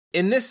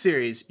In this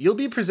series, you'll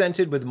be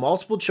presented with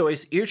multiple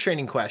choice ear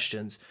training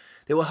questions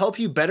that will help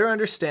you better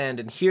understand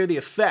and hear the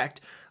effect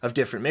of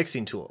different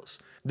mixing tools.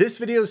 This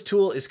video's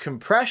tool is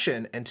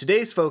compression, and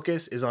today's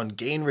focus is on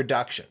gain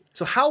reduction.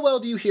 So how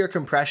well do you hear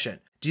compression?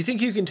 Do you think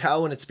you can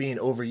tell when it's being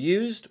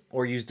overused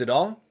or used at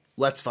all?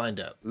 Let's find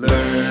out.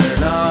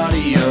 Learn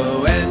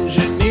audio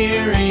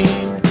engineering.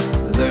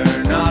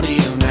 Learn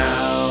audio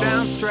now.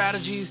 Sound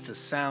strategies to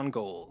sound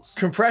goals.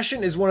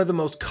 Compression is one of the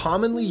most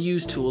commonly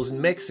used tools in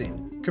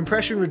mixing.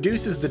 Compression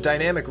reduces the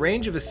dynamic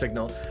range of a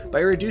signal by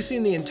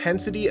reducing the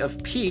intensity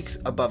of peaks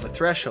above a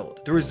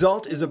threshold. The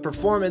result is a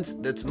performance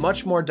that's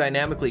much more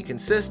dynamically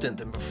consistent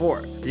than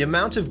before. The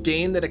amount of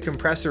gain that a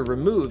compressor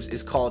removes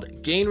is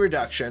called gain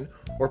reduction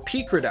or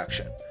peak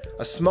reduction.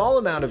 A small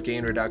amount of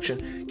gain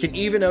reduction can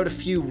even out a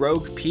few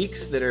rogue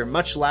peaks that are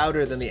much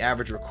louder than the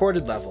average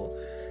recorded level.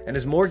 And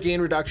as more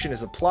gain reduction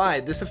is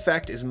applied, this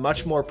effect is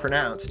much more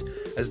pronounced,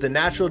 as the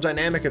natural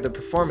dynamic of the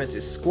performance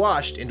is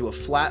squashed into a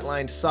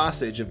flatlined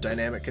sausage of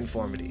dynamic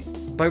conformity.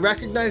 By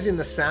recognizing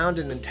the sound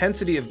and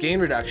intensity of gain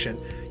reduction,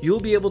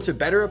 you'll be able to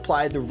better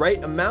apply the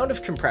right amount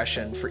of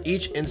compression for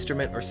each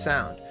instrument or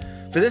sound.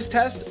 For this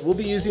test, we'll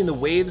be using the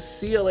Waves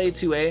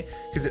CLA2A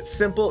because it's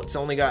simple, it's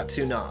only got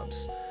 2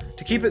 knobs.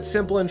 To keep it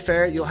simple and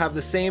fair, you'll have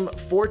the same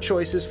 4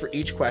 choices for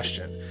each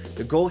question.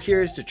 The goal here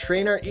is to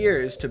train our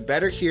ears to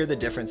better hear the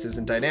differences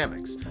in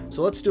dynamics.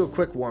 So let's do a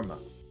quick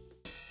warm-up.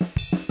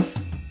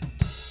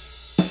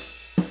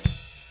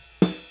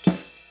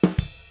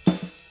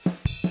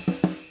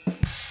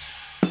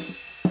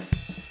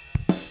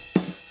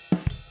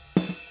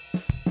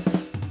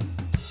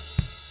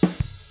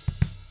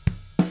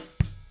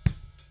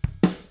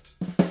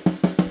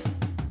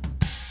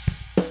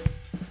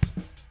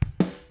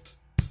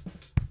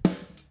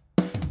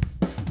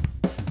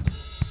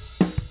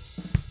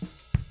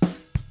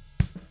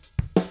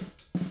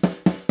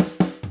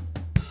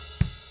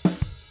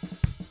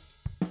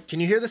 Can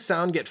you hear the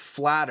sound get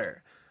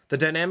flatter? The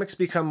dynamics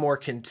become more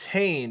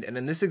contained, and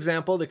in this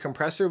example, the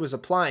compressor was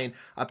applying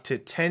up to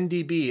 10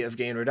 dB of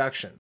gain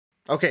reduction.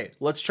 Okay,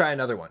 let's try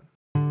another one.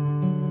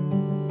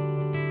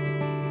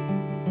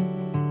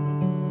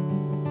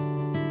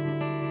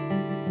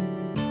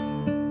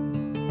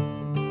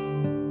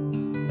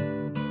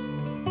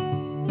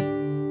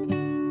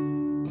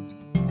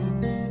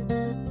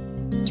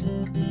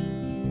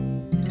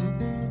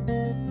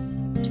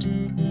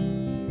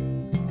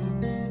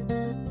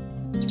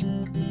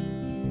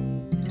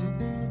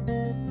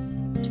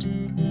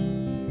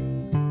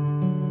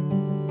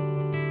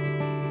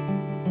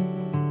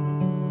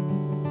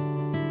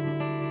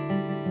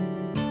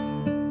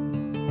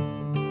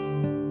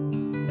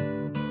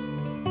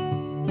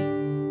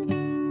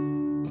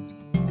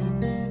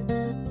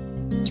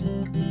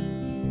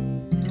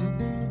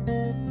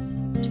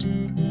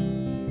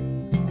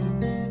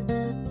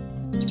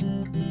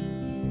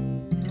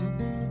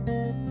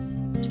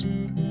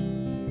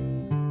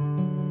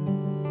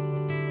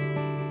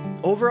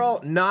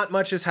 Overall, not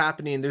much is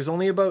happening. There's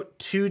only about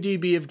 2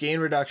 dB of gain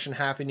reduction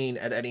happening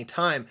at any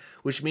time,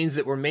 which means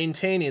that we're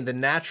maintaining the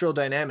natural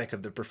dynamic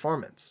of the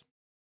performance.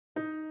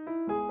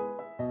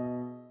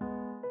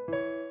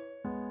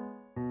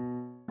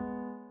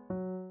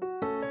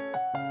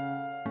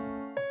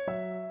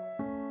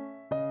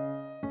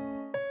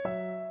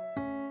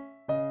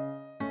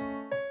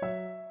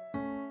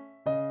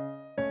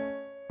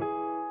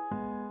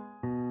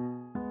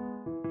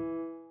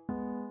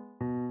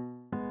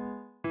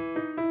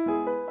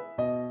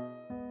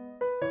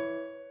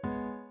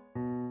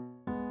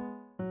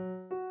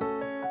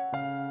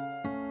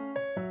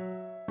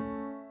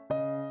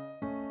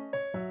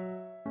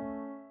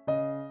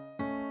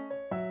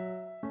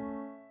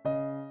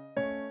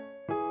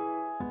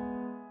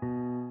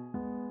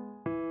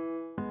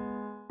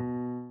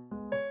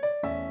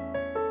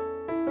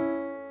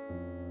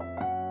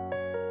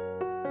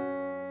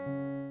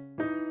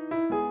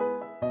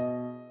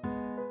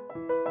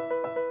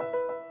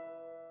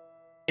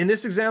 In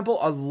this example,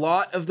 a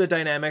lot of the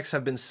dynamics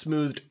have been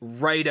smoothed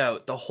right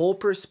out. The whole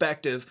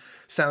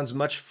perspective sounds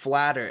much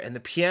flatter, and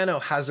the piano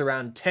has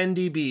around 10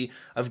 dB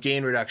of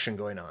gain reduction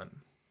going on.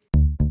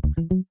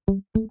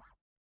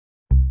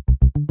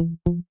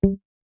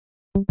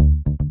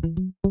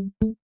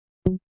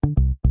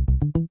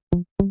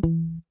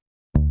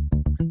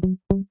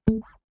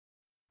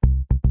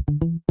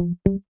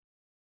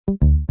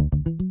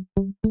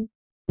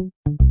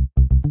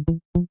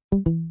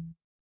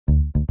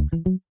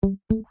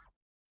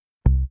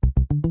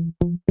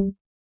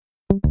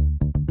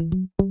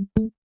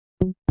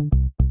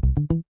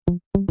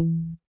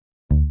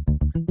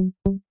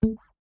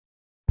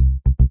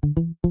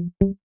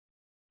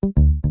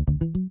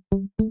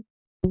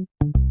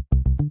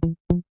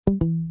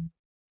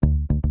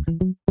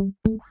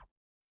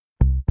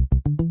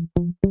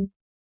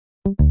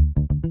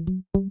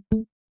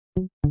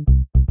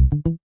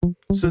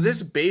 So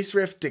this bass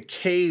riff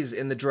decays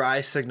in the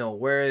dry signal,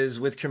 whereas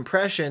with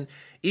compression,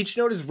 each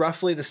note is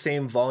roughly the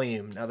same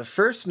volume. Now the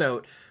first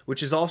note,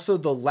 which is also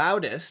the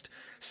loudest,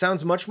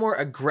 sounds much more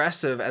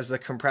aggressive as the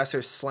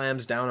compressor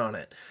slams down on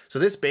it. So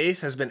this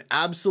bass has been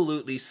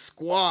absolutely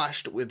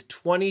squashed with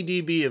 20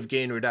 dB of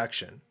gain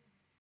reduction.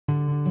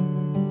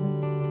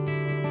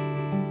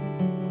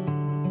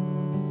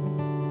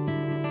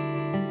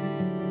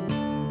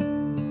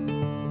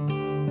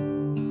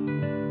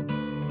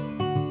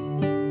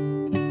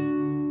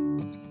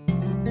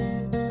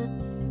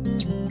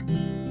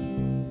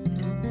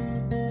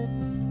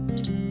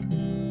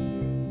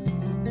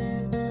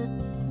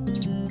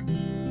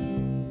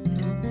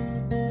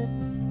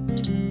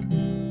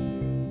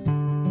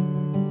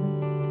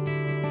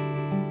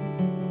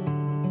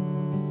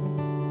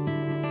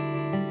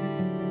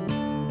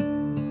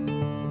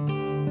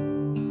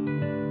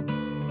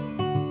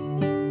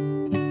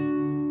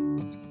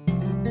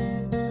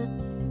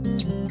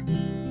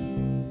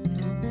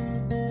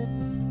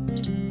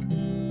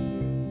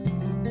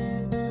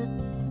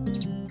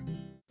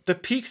 The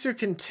peaks are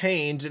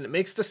contained and it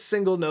makes the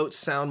single note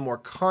sound more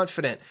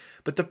confident,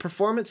 but the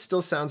performance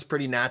still sounds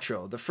pretty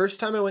natural. The first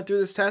time I went through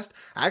this test,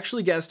 I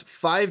actually guessed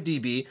 5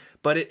 dB,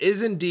 but it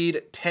is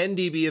indeed 10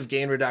 dB of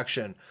gain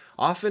reduction.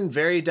 Often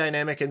very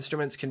dynamic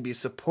instruments can be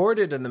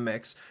supported in the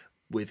mix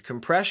with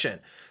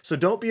compression, so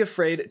don't be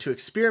afraid to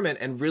experiment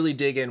and really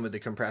dig in with the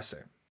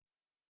compressor.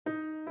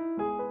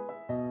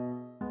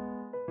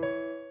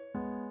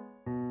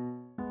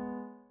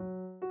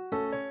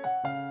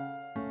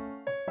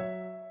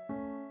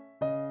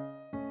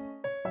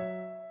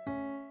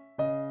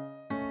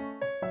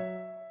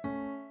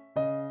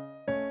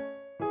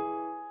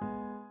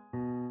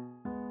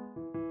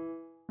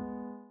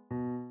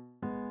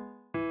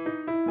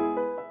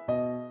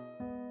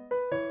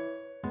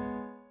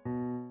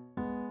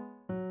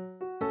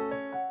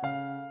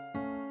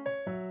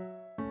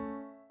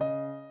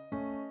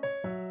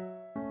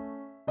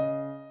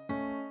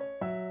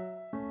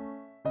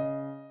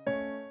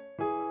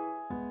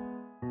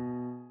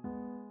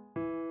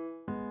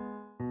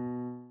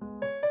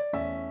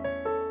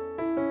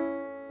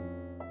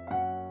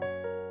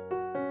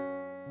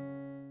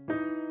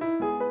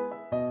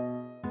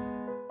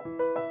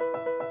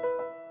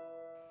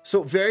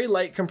 So very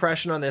light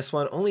compression on this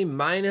one, only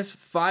minus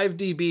 5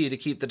 dB to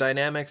keep the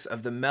dynamics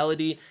of the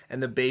melody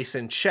and the bass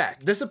in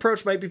check. This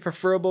approach might be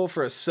preferable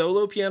for a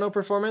solo piano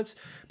performance,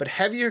 but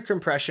heavier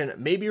compression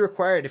may be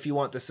required if you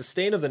want the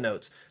sustain of the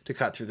notes to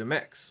cut through the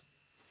mix.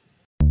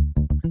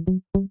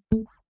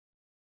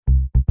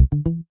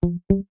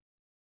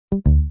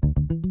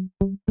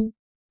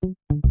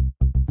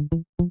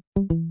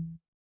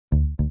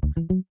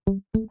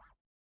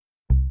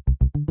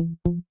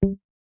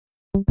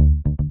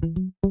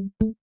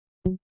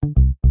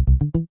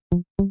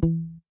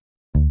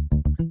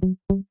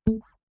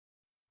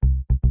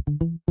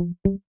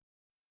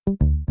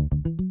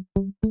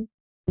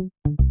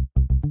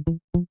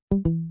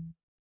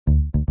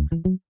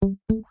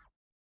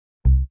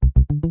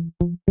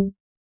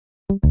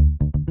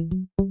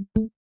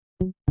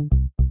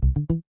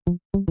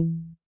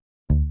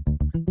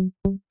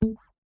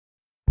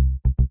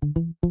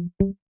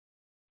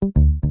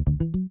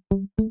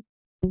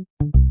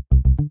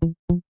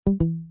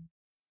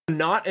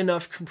 Not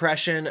enough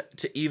compression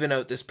to even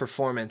out this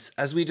performance.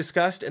 As we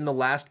discussed in the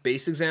last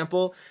bass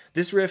example,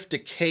 this riff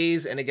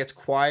decays and it gets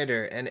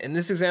quieter, and in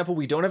this example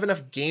we don't have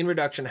enough gain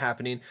reduction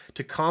happening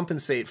to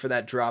compensate for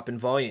that drop in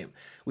volume.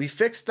 We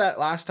fixed that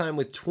last time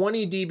with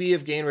 20 dB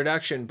of gain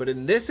reduction, but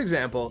in this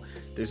example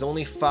there's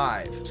only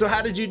 5. So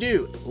how did you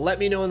do? Let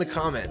me know in the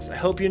comments. I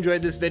hope you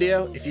enjoyed this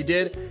video. If you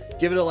did,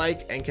 give it a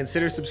like and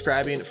consider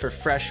subscribing for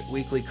fresh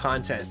weekly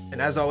content.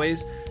 And as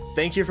always,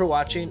 thank you for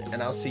watching,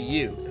 and I'll see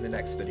you in the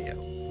next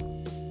video.